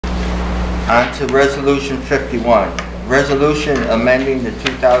On to Resolution 51. Resolution amending the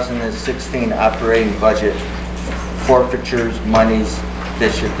 2016 operating budget, forfeitures, monies,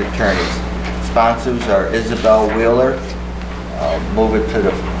 district attorneys. Sponsors are Isabel Wheeler. I'll move it to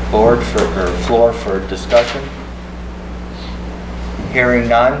the floor for discussion. Hearing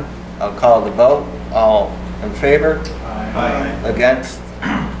none, I'll call the vote. All in favor? Aye. Against?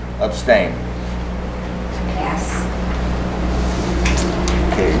 Abstain. Pass.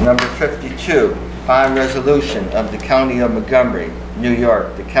 Okay, number 52, bond resolution of the County of Montgomery, New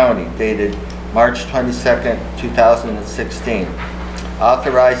York, the county, dated March 22nd, 2016,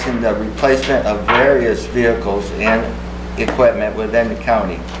 authorizing the replacement of various vehicles and equipment within the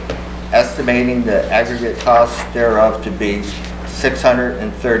county, estimating the aggregate cost thereof to be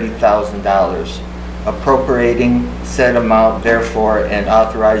 $630,000, appropriating said amount therefore and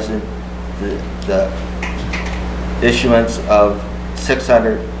authorizing the issuance of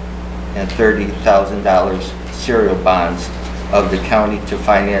 $630,000 serial bonds of the county to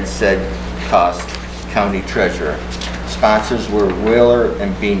finance said cost. County treasurer. Sponsors were Wheeler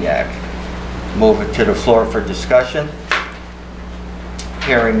and Beaniak. Move it to the floor for discussion.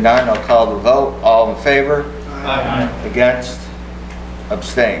 Hearing none, I'll call the vote. All in favor? Aye. Against?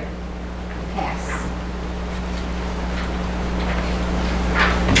 Abstain. Pass.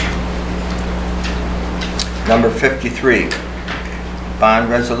 Number 53, bond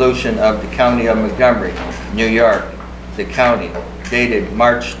resolution of the County of Montgomery, New York, the county, dated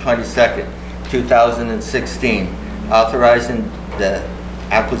March 22nd, 2016, authorizing the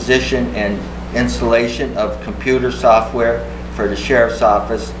acquisition and installation of computer software for the sheriff's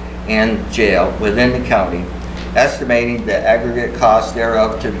office and jail within the county, estimating the aggregate cost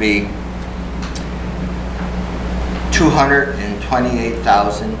thereof to be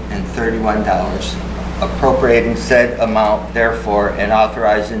 $228,031, appropriating said amount therefore and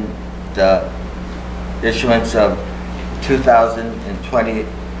authorizing the issuance of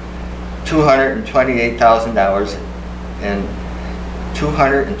 $228,000 and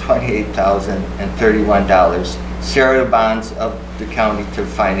 $228,031 serial bonds of the county to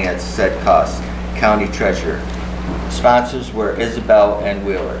finance said costs. County treasurer. Sponsors were Isabel and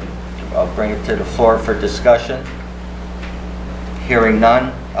Wheeler. I'll bring it to the floor for discussion. Hearing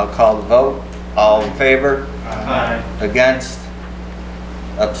none, I'll call the vote. All in favor? Aye. Against?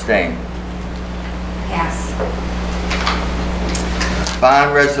 Abstain. Pass.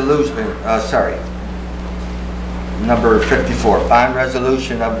 Bond resolution, number 54, bond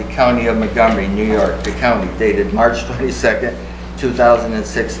resolution of the County of Montgomery, New York, the county, dated March 22nd,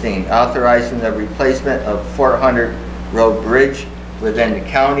 2016, authorizing the replacement of 400 Road Bridge within the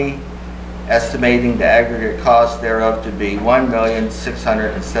county, estimating the aggregate cost thereof to be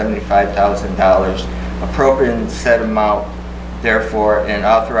 $1,675,000, appropriating said amount therefore and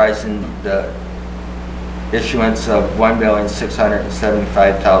authorizing the issuance of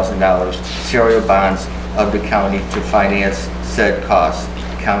 $1,675,000 serial bonds of the county to finance said cost.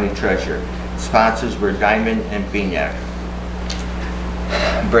 County treasurer. Sponsors were Diamond and Beaniak.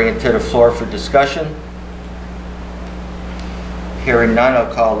 Bring it to the floor for discussion. Hearing none,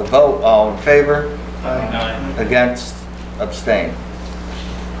 I'll call the vote. All in favor? Aye. Against? Abstain.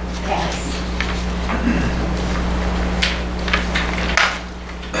 Pass.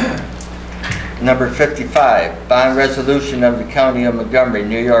 Number 55, bond resolution of the County of Montgomery,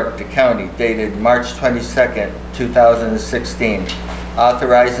 New York, the county, dated March 22nd, 2016,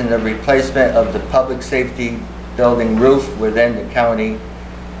 authorizing the replacement of the public safety building roof within the county,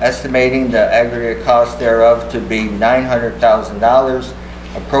 estimating the aggregate cost thereof to be $900,000,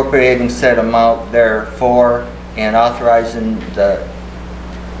 appropriating said amount therefore, and authorizing the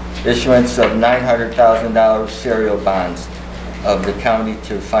issuance of $900,000 serial bonds of the county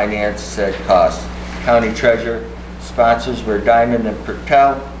to finance said cost. County treasurer. Sponsors were Diamond and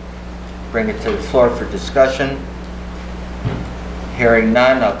Pertel. Bring it to the floor for discussion. Hearing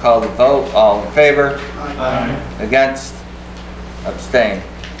none, I'll call the vote. All in favor? Aye. Against? Abstain.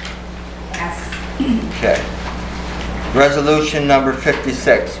 Pass. Okay. Resolution number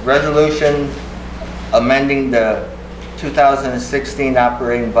 56. Resolution amending the 2016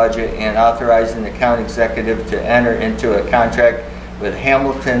 operating budget and authorizing the county executive to enter into a contract with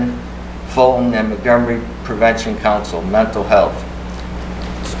Hamilton, Fulton, and Montgomery Prevention Council, Mental Health.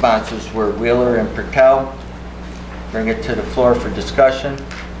 Sponsors were Wheeler and Pertel. Bring it to the floor for discussion.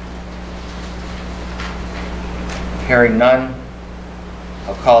 Hearing none,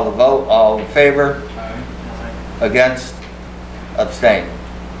 I'll call the vote. All in favor? Aye. Against? Abstain.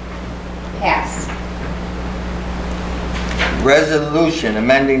 Pass. Resolution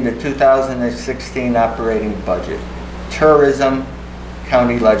amending the 2016 operating budget. Tourism,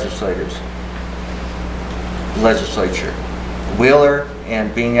 County Legislature. Wheeler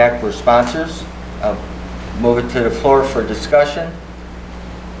and Beaniak were sponsors. I'll move it to the floor for discussion.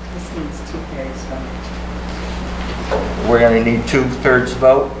 This needs 2/3 vote. We're going to need 2/3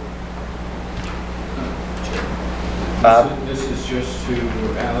 vote. Bob? This is just to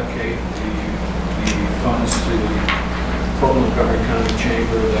allocate the funds to the Montgomery County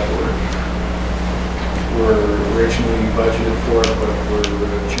Chamber that were originally budgeted for, but were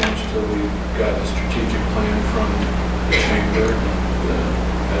changed till we got a strategic plan from the chamber.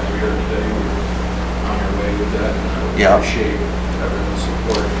 As we heard today, we're on our way with that, and I Yeah. appreciate everyone's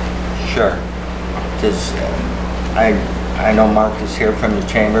support. Sure. I know Mark is here from the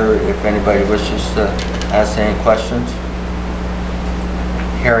chamber, if anybody wishes to ask any questions.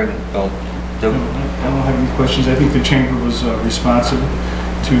 Hearing, Duke. I don't have any questions. I think the chamber was responsive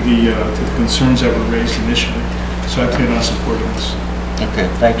to the concerns that were raised initially, so I plan on supporting this. Okay,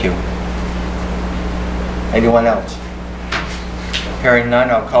 thank you. Anyone else? Hearing none,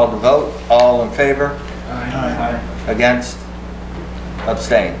 I'll call the vote. All in favor? Aye. Against?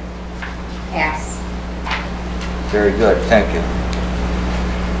 Abstain? Pass. Very good, thank you.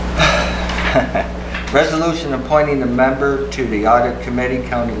 Resolution appointing a member to the Audit Committee,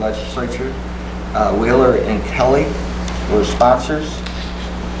 County Legislature. Wheeler and Kelly were sponsors.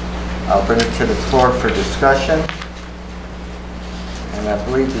 I'll bring it to the floor for discussion. And I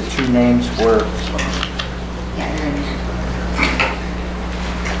believe the two names were... Yeah, they're in there.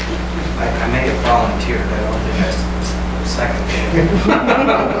 I may have volunteered, I don't think I seconded it. I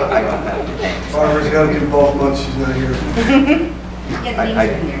don't have the names. Barbara's got to do both months, she's not here. Yeah, the names are in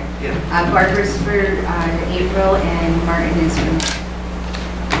there. Yeah. Barbara's for April and Martin is for May.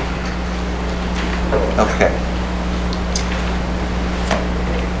 Okay.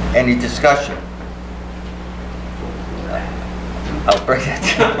 Any discussion? I'll bring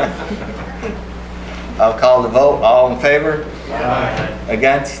it. I'll call the vote. All in favor? Aye.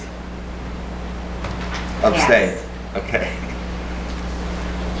 Against? Abstain? Yes. Okay.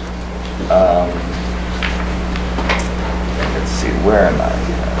 Let's see, where am I?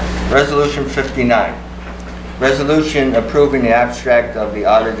 Resolution 59. Resolution approving the abstract of the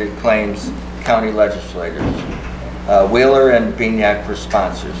audited claims county legislators. Wheeler and Beaniak were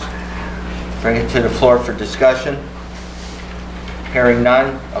sponsors. Bring it to the floor for discussion. Hearing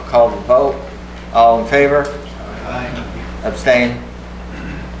none, I'll call the vote. All in favor? Aye. Abstain?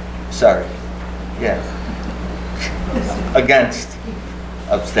 Sorry. Yes. Against?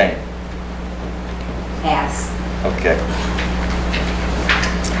 Abstain. Pass. Okay.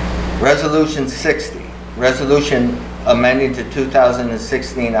 Resolution 60. Resolution amending the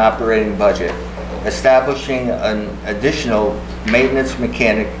 2016 operating budget, establishing an additional maintenance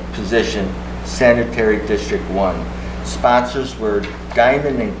mechanic position, Sanitary District 1. Sponsors were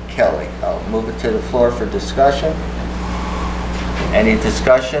Diamond and Kelly. I'll move it to the floor for discussion. Any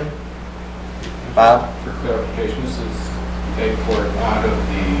discussion? Bob? For clarification, this is paid for out of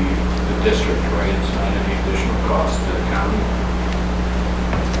the district, right? It's not any additional cost to the county.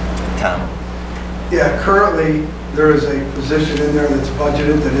 Tom? Yeah, currently, there is a position in there that's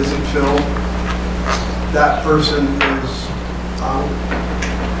budgeted that isn't filled. That person is out.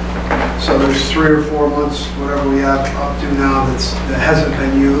 So there's 3 or 4 months, whatever we have up to now, that hasn't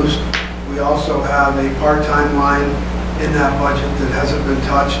been used. We also have a part-time line in that budget that hasn't been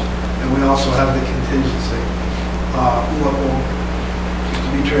touched, and we also have the contingency. What will, just to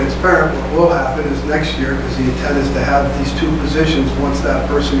be transparent, what will happen is next year, because the intent is to have these 2 positions once that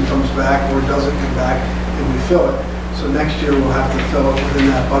person comes back or doesn't come back, and we fill it. So next year we'll have to fill it within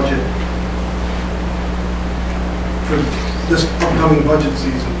that budget for this upcoming budget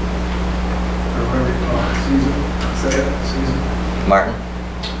season, or whatever you call it, season, say it, season. Martin?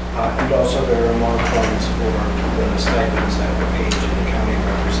 And also there are more funds for the stipends that were paid to the county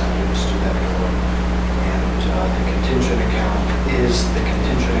representatives to that board. And the contingent account is the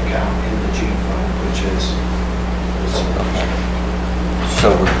contingent account in the G fund, which is Okay.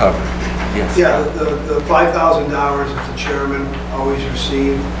 So we're covered. Yes. Yeah, the $5,000 that the chairman always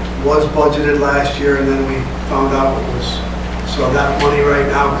received was budgeted last year, and then we found out it was, so that money right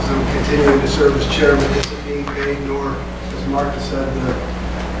now, because I'm continuing to serve as chairman, isn't being paid, nor, as Mark has said, the,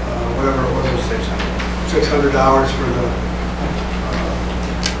 whatever it was, $600 for the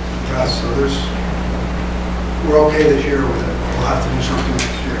dress, so we're okay this year with it. We'll have to do something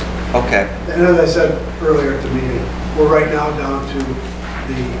next year. Okay. And as I said earlier at the meeting, we're right now down to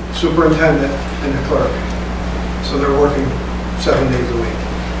the superintendent and the clerk. So they're working 7 days a week.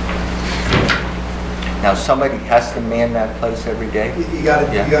 Now somebody has to man that place every day? You gotta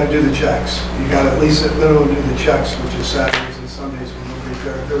Yeah. do the checks. You gotta at least at minimum do the checks, which is Saturdays and Sundays when nobody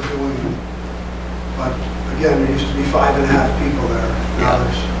they're doing, but again, there used to be 5.5 people there, now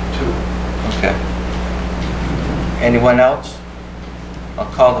there's 2. Okay. Anyone else?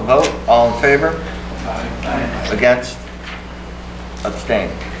 I'll call the vote. All in favor? Aye. Against? Abstain.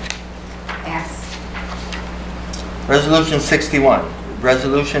 Pass. Resolution 61,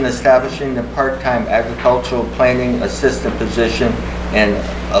 resolution establishing the part-time agricultural planning assistant position and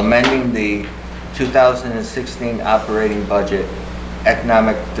amending the 2016 operating budget,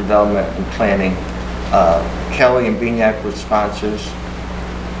 economic development and planning. Kelly and Beaniak were sponsors.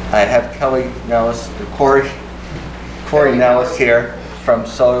 I have Kelly Nellis, Corey Nellis here from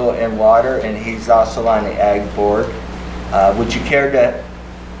Soil and Water, and he's also on the Ag Board. Would you care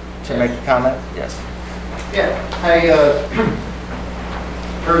to make a comment? Yes. Yeah, I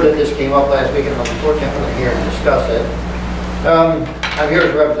heard that this came up last week, and I'm unfortunately here to discuss it. I'm here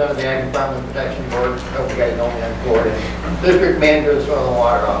as a representative of the Ag Environmental Protection Board. I hope you guys know me on the board. And District Manager of the Soil and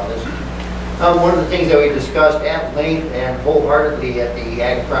Water Office. One of the things that we discussed at length and wholeheartedly at the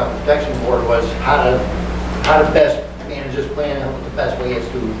Ag Environmental Protection Board was how to best manage this plan and what the best way is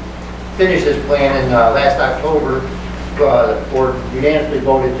to finish this plan. And last October, the board unanimously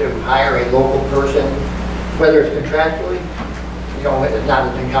voted to hire a local person, whether it's contractually, not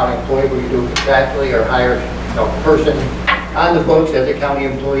as a county employee, but you do it contractually, or hire a person on the books as a county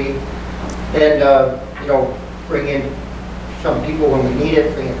employee, and bring in some people when we need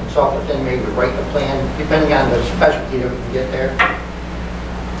it, bring in consultants in, maybe write the plan, depending on the specialty that we can get there.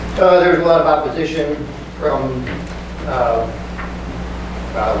 There's a lot of opposition from,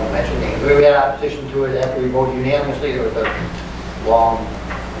 I won't mention names. We had opposition to it after we voted unanimously. There was a long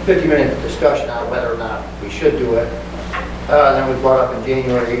 50-minute discussion on whether or not we should do it. Then it was brought up in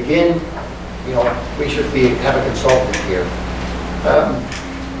January again. We should have a consultant here.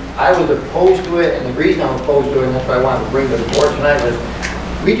 I was opposed to it, and the reason I'm opposed to it, and that's why I wanted to bring to the board tonight, was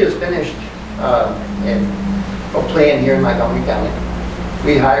we just finished a plan here in Montgomery County.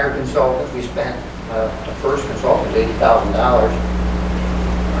 We hired consultants. We spent the first consultant was $80,000.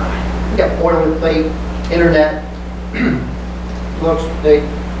 We got boilerplate, internet. Looks, they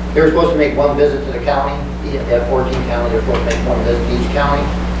were supposed to make one visit to the county. They have 14 counties. They're supposed to make one visit to each county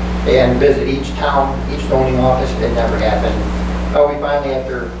and visit each town, each zoning office. It never happened. We finally,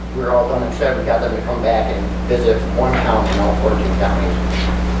 after we were all done and said, we got them to come back and visit one county in all 14 counties.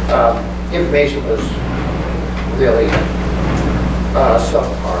 Information was really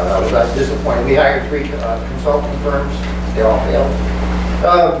subpar. I was disappointed. We hired 3 consulting firms. They all failed.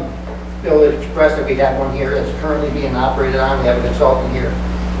 Bill expressed that we have one here that's currently being operated on. We have a consultant here.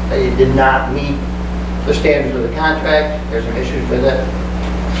 They did not meet the standards of the contract. There's some issues with it.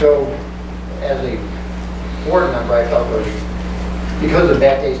 So, as a board member, I felt it was because of the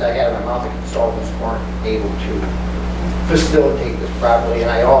bad taste I had in my mouth, the consultants weren't able to facilitate this properly.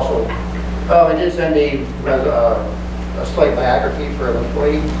 And I also, I did send a slight biography for an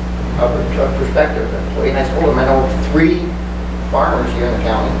employee, a prospective employee, and I told him I know 3 farmers here in the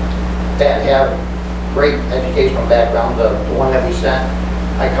county that have great educational background. The one that we sent,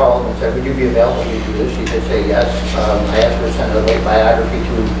 I called and said, would you be available to do this? She did say yes. I asked her to send a late biography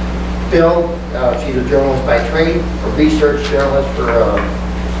to Bill. She's a journalist by trade, a research journalist for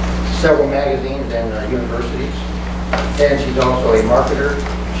several magazines and universities. And she's also a marketer.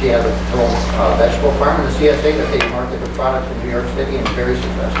 She has a own vegetable farm in the CSA that they market the products in New York City and very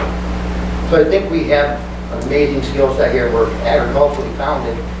successful. So I think we have an amazing skill set here. We're agriculturally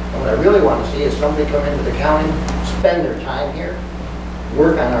founded. And what I really want to see is somebody come into the county, spend their time here,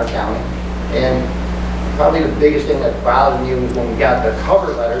 work on our county. And probably the biggest thing that bothered me was when we got the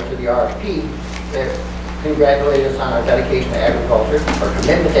cover letter to the RFP that congratulated us on our dedication to agriculture, our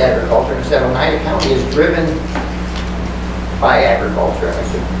commitment to agriculture, and said Oneida County is driven by agriculture. And I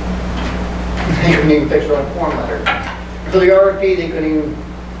said, they couldn't even fix their own form letter. So the RFP, they couldn't even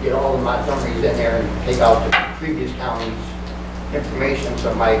get all the Montgomerys in there and take out the previous counties' information.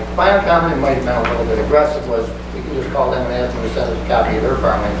 So my final comment, it might have been a little bit aggressive, was we can just call them and ask them to send us a copy of their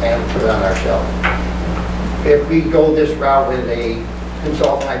farmland plan and put it on our shelf. If we go this route with a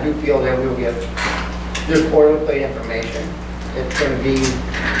consultant, I do feel that we will get just boilerplate information. It's going to be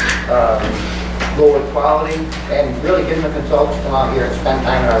lower quality, and really getting the consultants to come out here and spend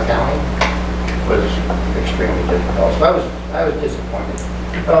time in our county was extremely difficult. So I was disappointed.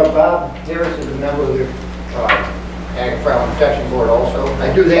 Bob Harris is a member of the Ag Environmental Protection Board also.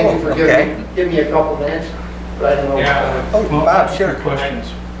 I do thank you for giving me a couple minutes, but I don't know. Yeah. Well, Bob, sure.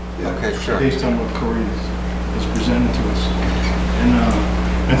 Questions Okay, sure. based on what Corey has presented to us. And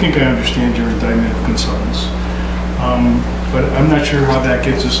I think I understand your indictment of consultants. But I'm not sure how that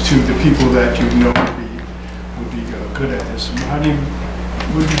gets us to the people that you know would be good at this. And how do you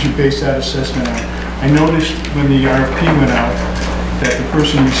what did you base that assessment on? I noticed when the RFP went out that the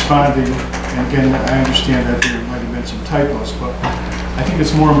person responding, and again, I understand that there might have been some typos, but I think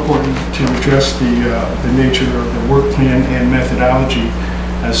it's more important to address the nature of the work plan and methodology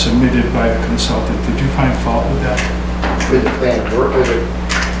as submitted by the consultant. Did you find fault with that? With the plan of work, with it,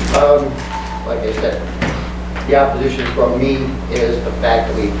 like I said, the opposition from me is the fact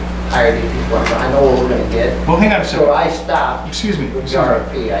that we hired these people. I know what we're going to get. Well, hang on a second. So I stopped. Excuse me. With the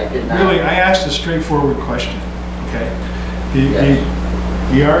RFP. I did not. Really, I asked a straightforward question, okay? Yes.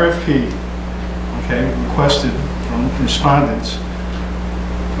 The RFP, okay, requested from respondents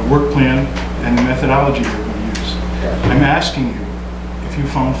a work plan and the methodology they're going to use. Yes. I'm asking you if you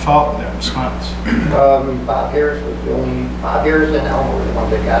found fault with that response. Bob Harris was the only, Bob Harris and Elmer were the ones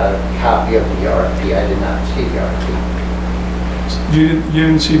that got a copy of the RFP. I did not see the RFP. You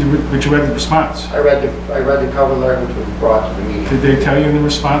didn't see but you read the response. I read the cover letter which was brought to the meeting. Did they tell you in the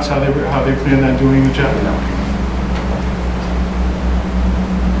response how they planned on doing the job? No.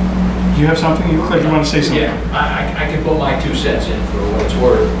 Do you have something? You look like you want to say something. Yeah, I can put my 2 cents in for what it's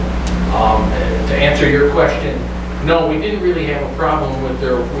worth. To answer your question, no, we didn't really have a problem with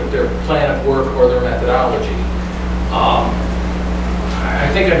their plan of work or their methodology. I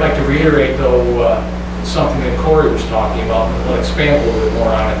think I'd like to reiterate, though, something that Corey was talking about, and I'll expand a little bit more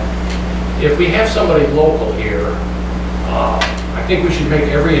on it. If we have somebody local here, I think we should make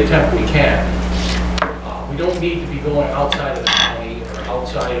every attempt we can. We don't need to be going outside of the county or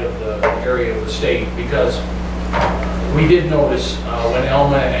outside of the area of the state, because we did notice when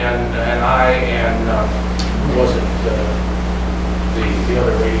Elma and I and who was it, the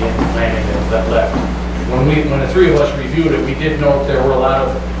other lady in planning that left, when the 3 of us reviewed it, we did note there were a lot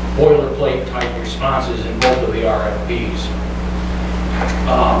of boilerplate type responses in both of the RFPs.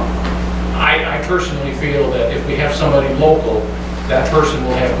 I personally feel that if we have somebody local, that person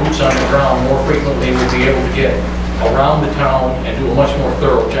will have boots on the ground more frequently, will be able to get around the town and do a much more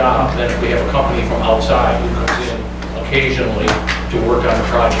thorough job than if we have a company from outside who comes in occasionally to work on the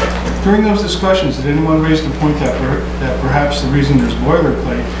project. During those discussions, did anyone raise the point that perhaps the reason there's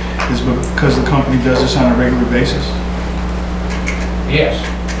boilerplate is because the company does this on a regular basis? Yes.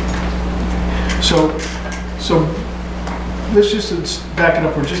 So let's just back it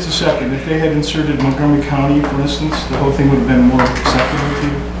up for just a second. If they had inserted Montgomery County, for instance, the whole thing would have been more acceptable to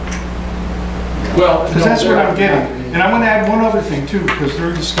you? Well, because that's what I'm getting. And I want to add one other thing too, because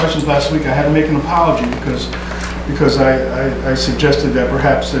during discussions last week, I had to make an apology because I suggested that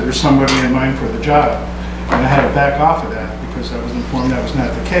perhaps there was somebody in mind for the job, and I had to back off of that because I was informed that was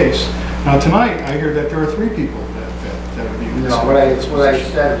not the case. Now tonight, I hear that there are 3 people that would be. No, what I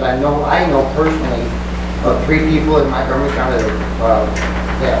said is I know personally of 3 people in Montgomery County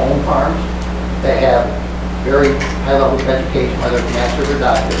that own farms that have very high levels of education, whether it's master's or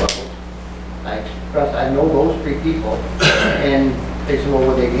doctorate level. I know those 3 people, and they said, well,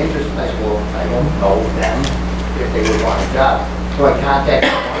 would they be interested? I said, well, I don't know them if they would want a job. So I contacted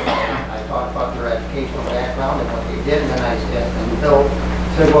them. I talked about their educational background and what they did, and then I asked them, Bill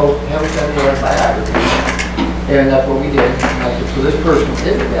said, well, have a send me a biography. And that's what we did. And I said, so this person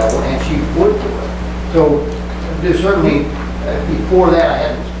is available, and she would do it. So there's certainly, before that, I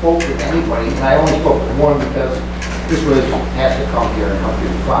hadn't spoken with anybody, and I only spoke with one because this has to come here and come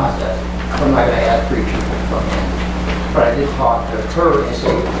through the process. I'm not going to ask 3 people to come in. But I did talk to her and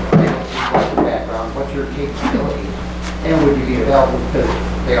say, what's your background, what's your capabilities, and would you be available because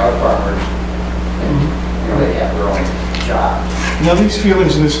they are farmers and they have their own jobs. Now these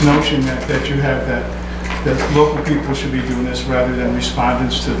feelings and this notion that you have that local people should be doing this rather than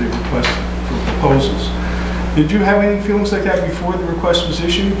respondents to the request for proposals. Did you have any feelings like that before the request was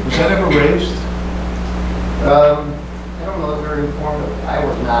issued? Was that ever raised? I don't know if they're informative. I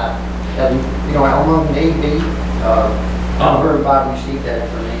was not. Elma, maybe. Her and Bob received that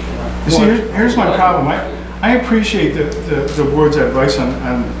information. You see, here's my problem. I appreciate the board's advice on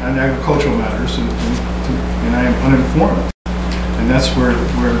agricultural matters, and I am uninformed. And that's where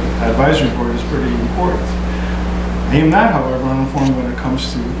the advisory board is pretty important. I am not, however, uninformed when it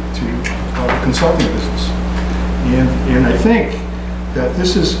comes to the consulting business. And I think that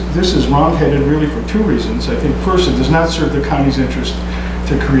this is wrong-headed really for 2 reasons. I think first, it does not serve the county's interest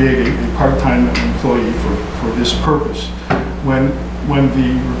to create a part-time employee for this purpose. When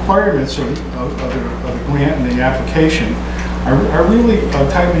the requirements of the grant and the application are really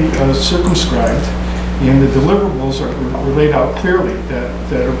tightly circumscribed, and the deliverables were laid out clearly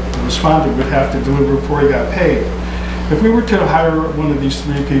that a respondent would have to deliver before he got paid. If we were to hire one of these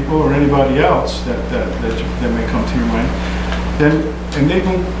 3 people or anybody else that may come to your mind, then and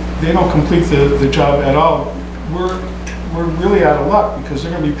they don't complete the job at all, we're really out of luck because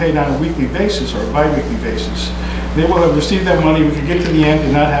they're going to be paid on a weekly basis or a bi-weekly basis. They will have received that money, we could get to the end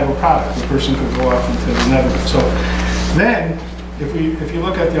and not have a product. The person could go off into the Netherlands. So then, if you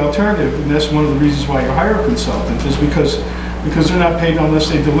look at the alternative, and that's one of the reasons why you hire a consultant, is because they're not paid unless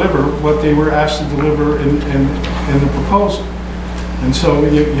they deliver what they were asked to deliver in the proposal. And so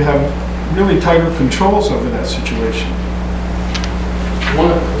you have really tighter controls over that situation.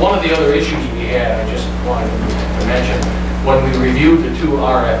 One of the other issues we had, I just wanted to mention, when we reviewed the two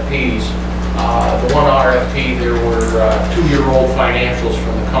RFPs, the one RFP, there were 2-year-old financials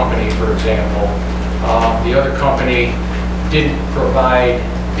from the company, for example. The other company didn't provide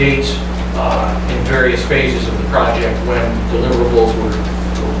dates in various phases of the project when deliverables were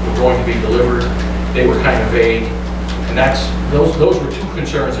going to be delivered. They were kind of vague. And those were two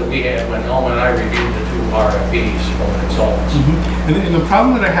concerns that we had when Elma and I reviewed the two RFPs from the consultants. And the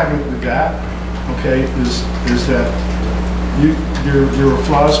problem that I have with that, okay, is that there are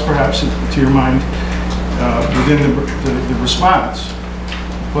flaws perhaps to your mind within the response,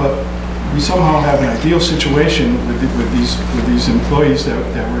 but we somehow have an ideal situation with these employees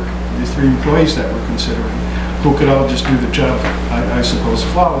these 3 employees that we're considering, who could all just do the job, I suppose,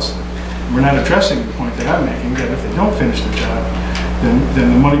 flawlessly. We're not addressing the point that I'm making, that if they don't finish the job, then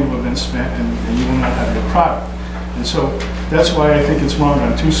the money will have been spent and you will not have your product. And so that's why I think it's wrong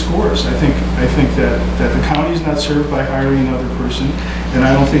on 2 scores. I think that the county is not served by hiring another person, and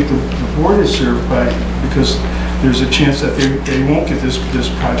I don't think the board is served because there's a chance that they won't get this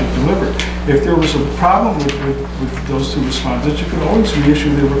project delivered. If there was a problem with those 2 respondents, you could always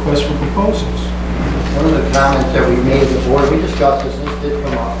reissue the request for proposals. One of the comments that we made at the board, we discussed this, and this did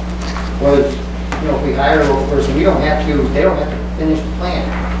come up, was, if we hire a local person, they don't have to finish the plan.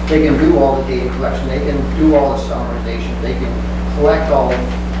 They can do all the data collection, they can do all the summarization, they can collect all the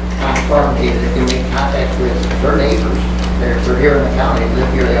farm data, they can make contacts with their neighbors. They're here in the county, they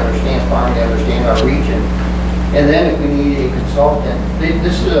live here, they understand farming, they understand our region. And then if we need a consultant,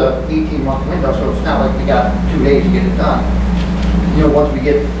 this is a 18-month window, so it's not like we got 2 days to get it done. Once we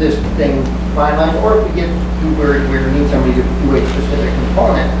get this thing finalized, or if we get to where we need somebody to do a specific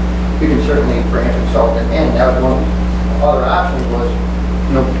component, we can certainly bring a consultant in. That was one of the other options was,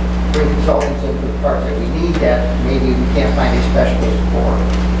 bring consultants in for the parts that we need that maybe we can't find a specialist for.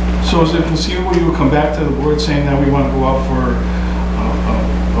 So is it conceivable you would come back to the board saying that we want to go out for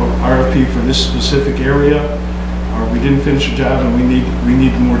RFP for this specific area, or we didn't finish the job and we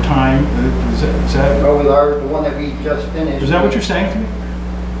need more time? Is that? Well, with the one that we just finished. Is that what you're saying to me?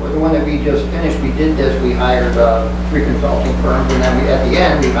 With the one that we just finished, we did this. We hired 3 consulting firms, and then at the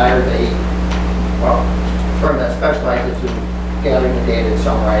end we hired a firm that specializes in gathering the data,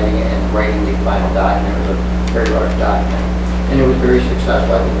 summarizing it, and writing the final document. It was a very large document, and it was very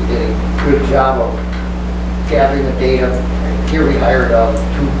successful. I think we did a good job of gathering the data. Here we hired 2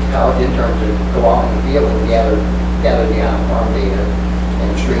 college interns to go out in the field and gather the on-farm data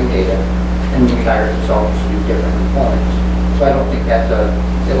and stream data, and we hired consultants to do different components. So I don't think that's a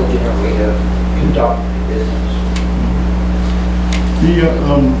illegitimate way to conduct business.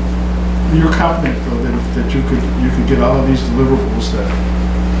 You're confident though that you could get all of these deliverables that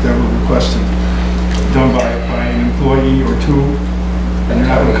were requested done by an employee or 2, and you're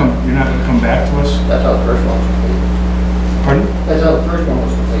not going to come back to us? That's how the first one was completed. Pardon? That's how the first one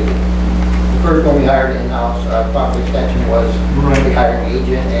was completed. The first one we hired in-house, Farm Extension was, we hired an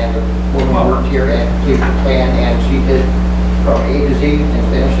agent, and the woman worked here and completed the plan, and she did from A to Z and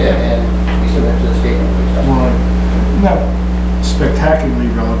finished it, and we submitted to the statement of acceptance. Well, not spectacularly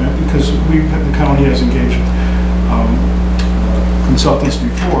relevant because the county has engaged consultants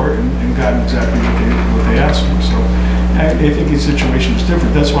before and gotten exactly what they asked for. So I think the situation is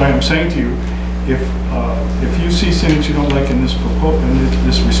different. That's why I'm saying to you, if you see things you don't like in this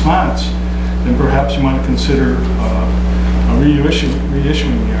response, then perhaps you want to consider reissuing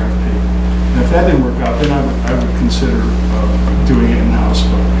the RFP. And if that didn't work out, then I would consider doing it in-house.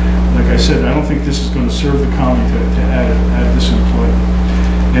 But like I said, I don't think this is going to serve the county to add this employee.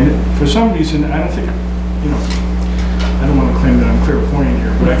 And for some reason, I don't think, I don't want to claim that I'm clairvoyant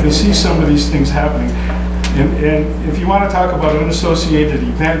here, but I can see some of these things happening. And if you want to talk about unassociated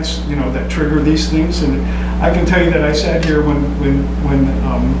events, that trigger these things, and I can tell you that I sat here when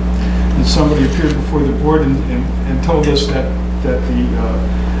somebody appeared before the board and told us that the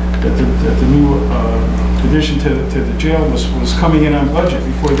new addition to the jail was coming in on budget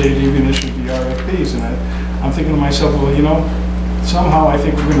before they even issued the RFPs, and I'm thinking to myself, well, somehow I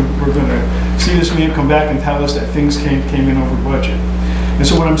think we're going to see this man come back and tell us that things came in over budget. And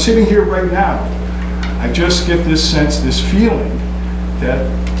so when I'm sitting here right now, I just get this sense, this feeling that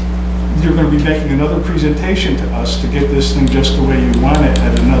you're going to be making another presentation to us to get this thing just the way you want it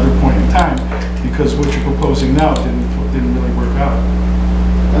at another point in time, because what you're proposing now didn't really work out.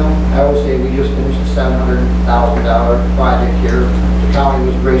 Well, I would say we just finished a $700,000 project here. The county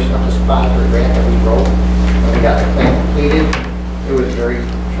was gracious enough to sponsor a grant that we wrote. When we got the plan completed, it was very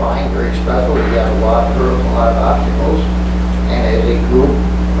trying, very stressful. We had a lot of hurdles, a lot of obstacles. And as a group,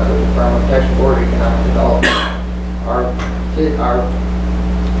 whether it was Environmental Protection Board or Economic Development, our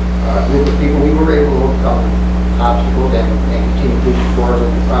group of people, we were able to overcome obstacles and continue pushing forward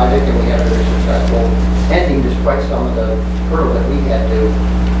with the project, and we had a very successful ending despite some of the hurdles that we had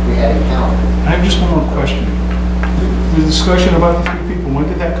encountered. I have just one more question. The discussion about the 3 people, when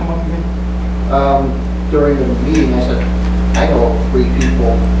did that come up again? During the meeting, I said, I know of 3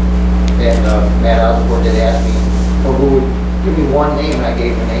 people, and Matt Osborne did ask me, well, who would give me one name, and I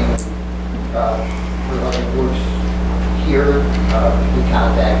gave the name of her husband works here. We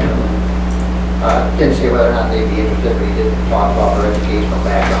contacted him. Didn't say whether or not they'd be interested, but he did talk about her educational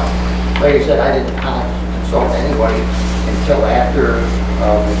background. Like I said, I didn't consult anybody until after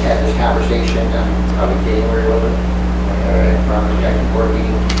we had this conversation in probably January, was it? From the Protection Board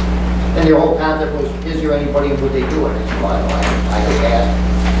meeting. And the whole concept was, is there anybody, would they do it? And so I could ask,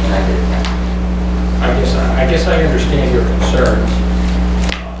 and I did that. I guess I understand your concerns,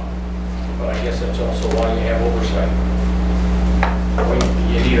 but I guess that's also why you have oversight.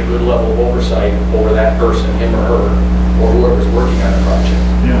 You need a good level of oversight over that person, him or her, or whoever's working on the project.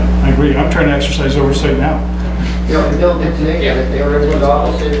 Yeah, I agree. I'm trying to exercise oversight now. You know, Bill did say that if they were in his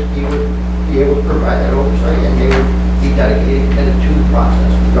office, he would be able to provide that oversight, and they would be dedicated, committed to the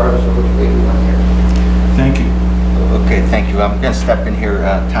process, regardless of which way we went here. Thank you. Okay, thank you. I'm going to step in here.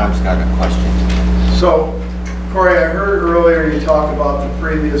 Tom's got a question. So, Corey, I heard earlier you talk about the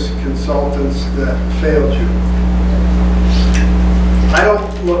previous consultants that failed you. I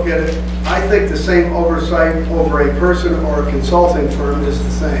don't look at it, I think the same oversight over a person or a consulting firm is the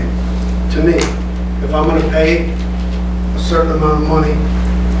same, to me. If I'm going to pay a certain amount of money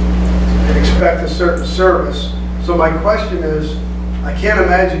and expect a certain service. So my question is, I can't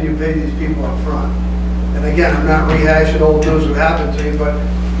imagine you pay these people up front. And again, I'm not rehashing old news that happened to you, but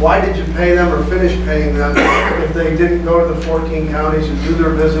why did you pay them or finish paying them if they didn't go to the 14 counties and do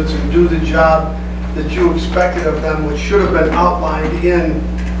their visits and do the job that you expected of them, which should have been outlined in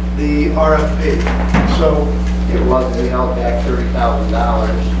the RFP? So it was, we held back $30,000,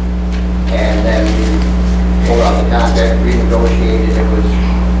 and then we pulled out the contract, renegotiated. It was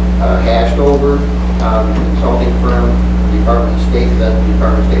hashed over. The consulting firm, the Department of State, that the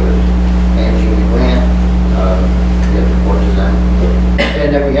Department of State was managing the grant. We had to report to them, and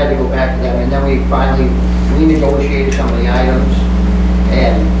then we had to go back to them, and then we finally renegotiated some of the items,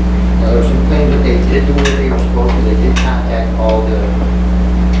 and there were some things that they did do what they were supposed to. They did contact all the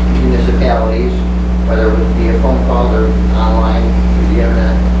municipalities, whether it would be a phone call or online through the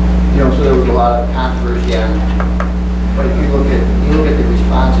internet. You know, so there was a lot of controversy on. But if you look at the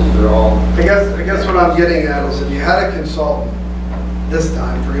responses, they're all. I guess what I'm getting at is if you had a consultant this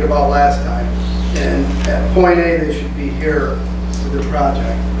time, forget about last time, and at point A they should be here with the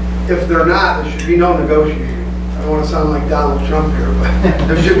project. If they're not, there should be no negotiating. I don't want to sound like Donald Trump here, but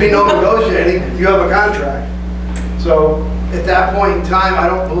there should be no negotiating. You have a contract. So at that point in time, I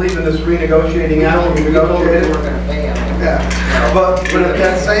don't believe in this renegotiating after we negotiated. We're going to pay them. Yeah, but if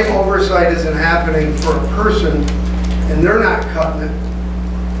that same oversight isn't happening for a person and they're not cutting it,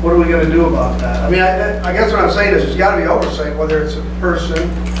 what are we going to do about that? I mean, I guess what I'm saying is there's got to be oversight, whether it's a person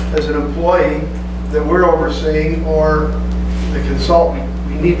as an employee that we're overseeing or the consultant.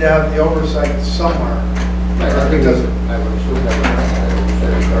 We need to have the oversight somewhere. I think I would assume that we're going to have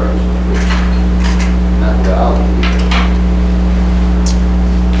oversight regardless of not the outcome.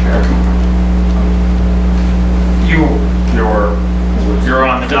 You're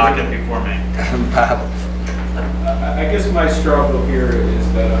on the docket before me. I guess my struggle here is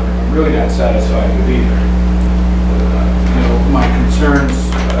that I'm really not satisfied with either. You know, my concerns,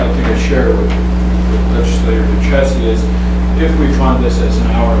 I think I share with Legislator Duchesne, is if we fund this as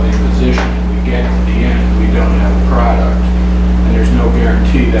an hourly position and we get to the end, we don't have a product, and there's no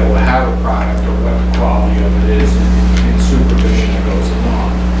guarantee that we'll have a product or what the quality of it is in supervision that goes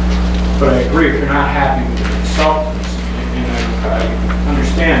along. But I agree, if you're not happy with the consultants, and I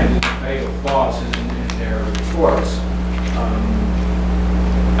understand that the fatal clauses in their reports,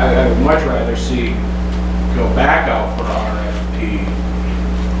 I would much rather see go back out for RFP,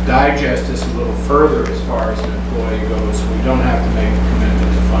 digest this a little further as far as an employee goes, so we don't have to make a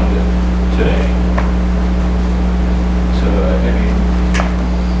commitment to fund it today. So, I mean,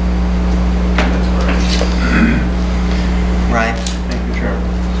 that's where I am. Ryan? Thank you, Chair.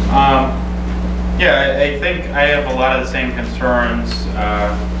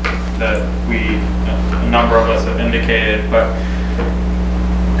 that a number of us have indicated, but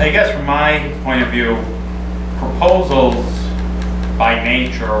I guess from my point of view, proposals by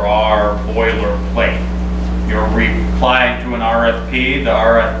nature are boilerplate. You're replying to an RFP. The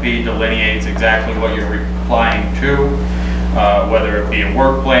RFP delineates exactly what you're replying to, whether it be a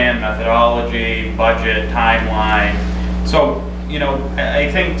work plan, methodology, budget, timeline. So, you know,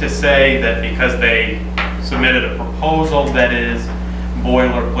 I think to say that because they submitted a proposal that is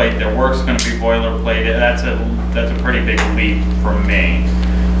boilerplate, their work's going to be boilerplate, that's a pretty big leap from me.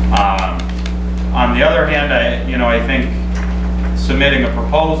 On the other hand, I think submitting a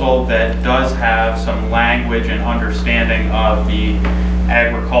proposal that does have some language and understanding of the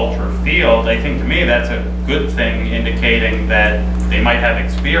agriculture field, I think to me that's a good thing, indicating that they might have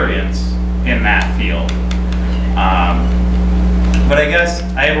experience in that field. But I guess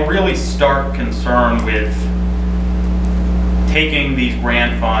I have a really stark concern with taking these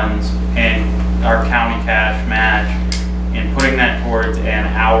grant funds and our county cash match and putting that towards an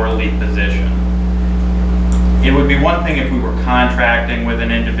hourly position. It would be one thing if we were contracting with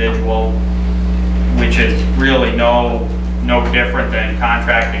an individual, which is really no different than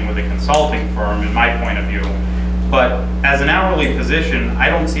contracting with a consulting firm in my point of view. But as an hourly position, I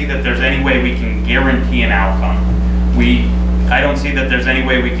don't see that there's any way we can guarantee an outcome. I don't see that there's any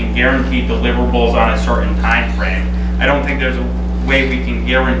way we can guarantee deliverables on a certain time frame. I don't think there's a way we can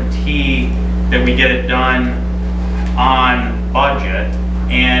guarantee that we get it done on budget,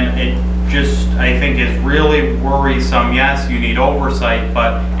 and it just, I think, is really worrisome. Yes, you need oversight,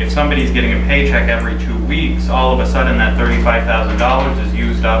 but if somebody's getting a paycheck every 2 weeks, all of a sudden that $35,000 is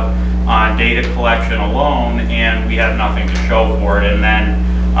used up on data collection alone, and we have nothing to show for it. And then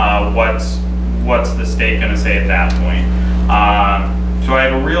what's the state going to say at that point? So I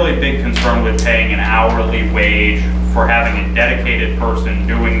have a really big concern with paying an hourly wage for having a dedicated person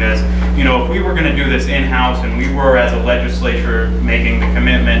doing this. You know, if we were going to do this in-house and we were, as a legislature, making the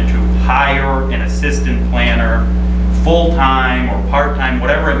commitment to hire an assistant planner, full-time or part-time,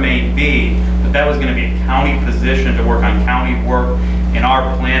 whatever it may be, but that was going to be a county position to work on county work, and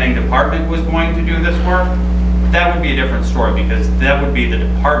our planning department was going to do this work, that would be a different story, because that would be the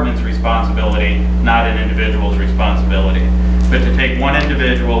department's responsibility, not an individual's responsibility. But to take one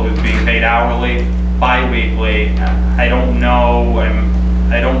individual who's being paid hourly, bi-weekly, I don't know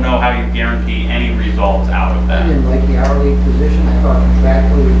how you guarantee any results out of I that. didn't like the hourly position. I thought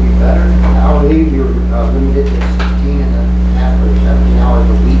contractually would be better. Hourly, you're limited to 16.5 or 17 hours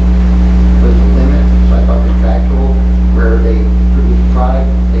a week was the limit. So I thought contractual, where they produce product,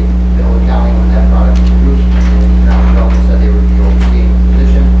 they bill the county when that product is produced. And the county development said they would be overseeing the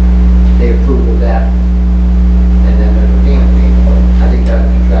position. They approved of that, and then there's a payment made. I think that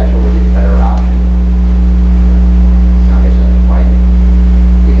contractual would be a better option. I guess that's why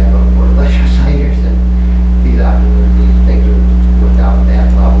we have a board of legislators, and these things are without that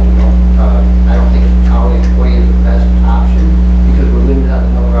level. I don't think an hourly employee is the best option, because we're limited on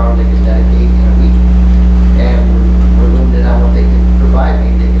the number of hours they can dedicate in a week, and we're limited on what they can provide.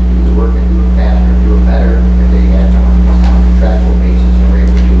 Maybe they can do the work and do it faster, do it better if they had someone on a contractual basis and were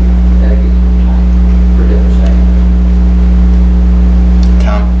able to dedicate some time for different sectors.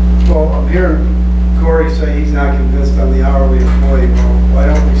 Tom? Well, I'm hearing Corey say he's not convinced on the hourly employee. Well, why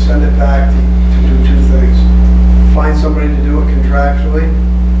don't we send it back to do two things? Find somebody to do it contractually,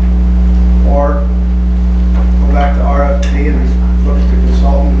 or go back to RFP and look at the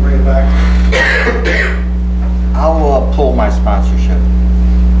consultant and bring it back. I'll pull my sponsorship.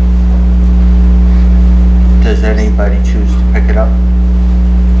 Does anybody choose to pick it up?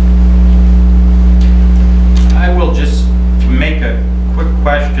 I will just make a quick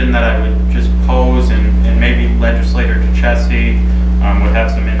question that I would just pose, and maybe legislator DeChessie would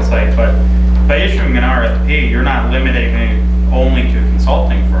have some insight, but by issuing an RFP, you're not limiting it only to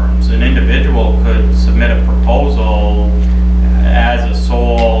consulting firms. An individual could submit a proposal as a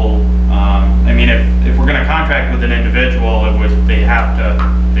sole, I mean, if we're going to contract with an individual,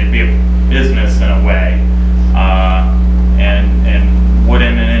 they'd be a business in a way, and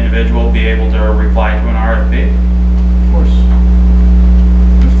wouldn't an individual be able to reply to an RFP? Of course.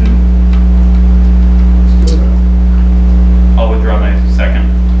 I'll withdraw my second.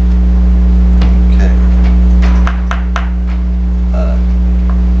 Okay.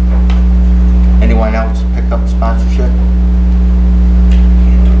 Anyone else pick up sponsorship?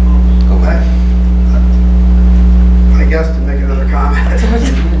 Go ahead. I guess to make another comment.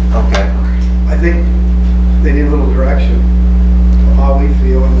 Okay. I think they need a little direction of how we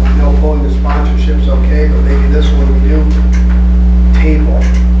feel, and I know pulling the sponsorship's okay, but maybe this one we do table.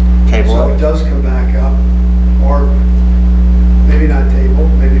 Table So it. it does come back up, or maybe maybe not table,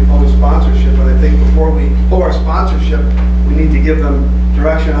 maybe public sponsorship, but I think before we pull our sponsorship, we need to give them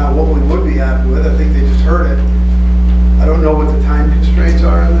direction on what we would be happy with. I think they just heard it. I don't know what the time constraints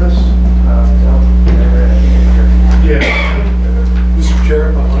are on this. Yeah, Mr. Chair,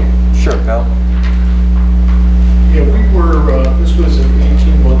 if I might. Sure, Bill. Yeah, we were, this was an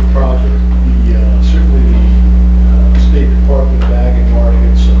 18-month project. Certainly the State Department of Ag and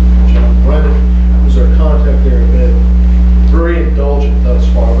Markets and John Brennan was our contact there, have been very indulgent thus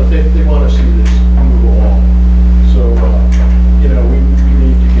far, but they want to see this move along. So, you know, we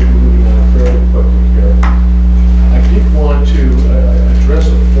need to get moving on it fairly quickly here. I did want to address a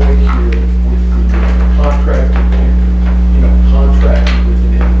point here with the contracting, you know, contracting with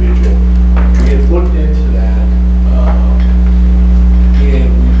an individual. We had looked into that, and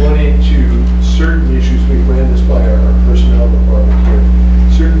we went into certain issues. We ran this by our personnel department here.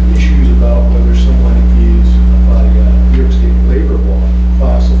 Certain issues about whether someone is, by New York State labor law,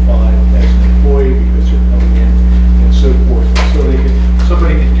 classified as an employee because they're coming in and so forth. So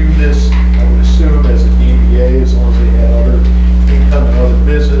somebody could do this, I would assume, as a DBA, as long as they had other income and other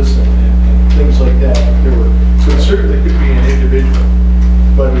business and things like that. So it certainly could be an individual,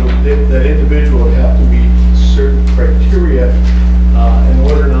 but that individual would have to meet certain criteria in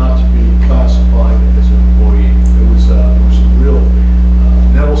order not to be classified as an employee. There were some real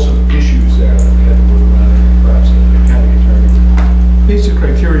nettlesome issues there that we had to work around, and perhaps the county attorney. Basic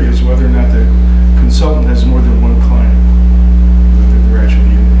criteria is whether or not the consultant has more than one client, whether they're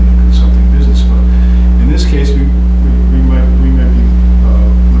actually in the consulting business. But in this case, we might be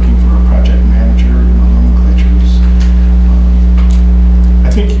looking for a project manager. Nomenclatures.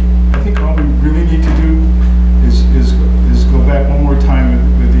 I think all we really need to do is go back one more time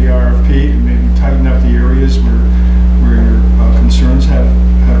with the RFP and maybe tighten up the areas where your concerns have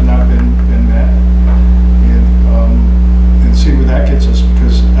not been met, and see where that gets us.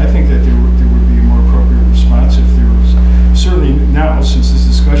 Because I think that there would be a more appropriate response if there was, certainly now since this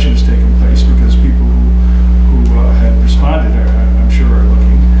discussion has taken place, because people who had responded I'm sure are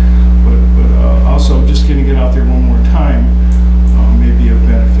looking, but also just getting it out there one more time may be of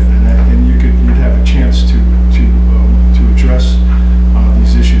benefit, and you'd have a chance to address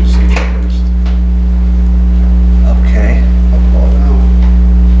these issues that you raised. Okay. I'll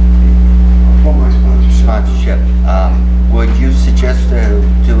pull my Sponsorship. sponsorship. Would you suggest to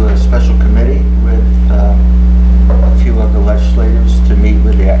do a special committee with a few of the legislators to meet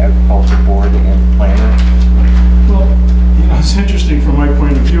with the agriculture board and planner? Well, you know, it's interesting from my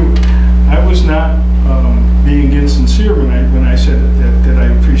point of view. I was not being insincere when I said that I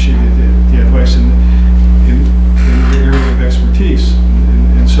appreciated the advice in the area of expertise,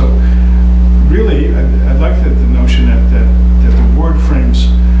 and so really I like the notion that the board frames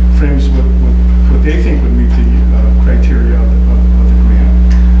what they think would meet the criteria of the grant.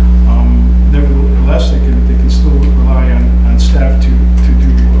 Nevertheless, they can still rely on staff to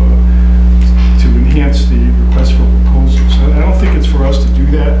enhance the request for proposals. I don't think it's for us to do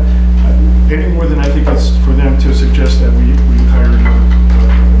that any more than I think it's for them to suggest that we hire another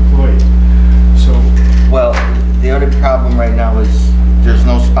employee. So, Well, the only problem right now is there's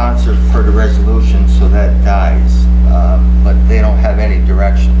no sponsor for the resolution, so that dies. But they don't have any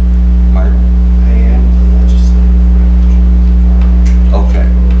direction. Martin? I am the legislative. Okay.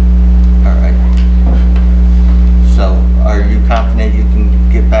 All right. So, are you confident you can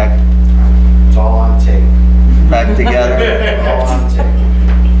get back It's all on tape. together? All on tape.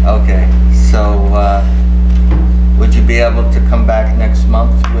 Okay. So, would you be able to come back next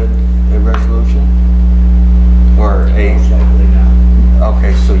month with a resolution? Or Most likely not.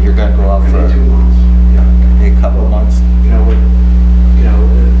 okay, so you're gonna go out for Maybe 2 months. a couple months? You know,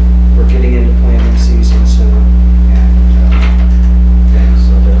 we're getting into planning season soon, and things,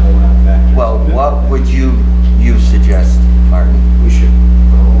 so there are a lot of factors. Well, what would you suggest, Martin? We should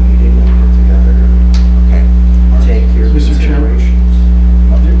go a meeting and get together Okay. and take your Mr. Chairman? considerations.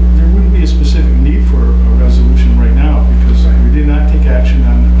 there wouldn't be a specific need for a resolution right now, because we did not take action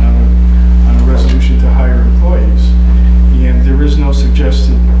on a resolution to hire employees, and there is no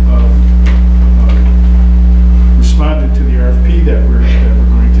suggested respondent to the RFP that we're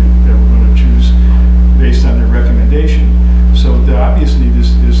going to choose based on their recommendation. So the obvious need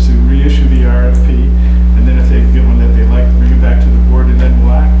is to reissue the RFP